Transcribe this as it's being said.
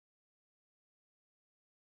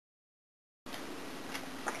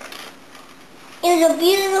was a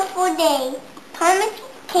beautiful day. Thomas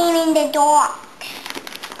came in the dark.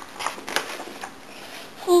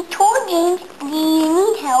 He told James, "Do you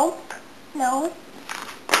need help?" "No."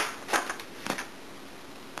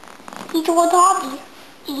 He told Harvey,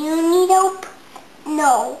 "Do you need help?"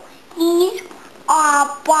 "No. These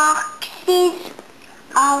are boxes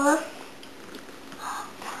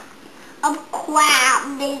of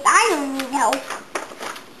crabs. I don't need help."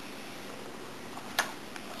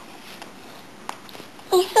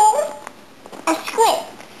 He saw a squid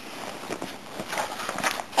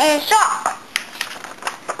and a shark.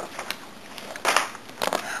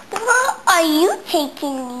 "Why are you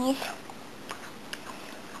taking these?"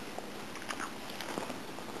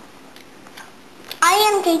 "I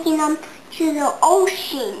am taking them to the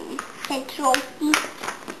ocean," said Sophie.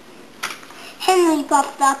 Henry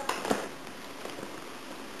popped up.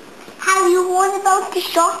 "Have you heard about the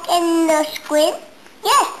shark and the squid?"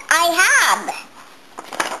 "Yes, I have."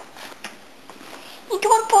 He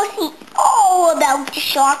told Percy all about the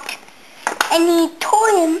shark, and he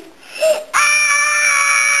told him,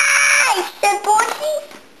 "Ah!" said Percy.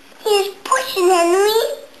 He was pushing Henry.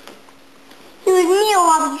 He was near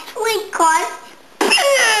Robbie's sweet car.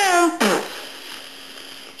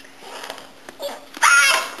 He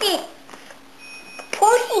bashed it.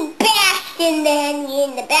 Percy bashed into Henry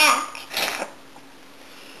in the back.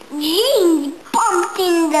 James bumped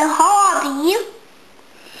into Harvey,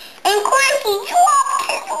 and Clancy dropped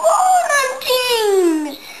his load on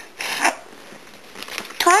James.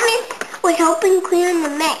 Thomas was helping clear the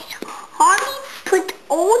mess. Harvey put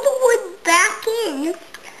all the wood back in,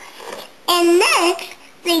 and next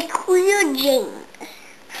they cleared James.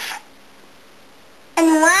 And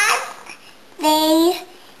last, they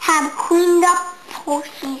have cleaned up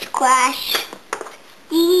Percy's crash.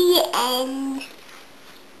 The end.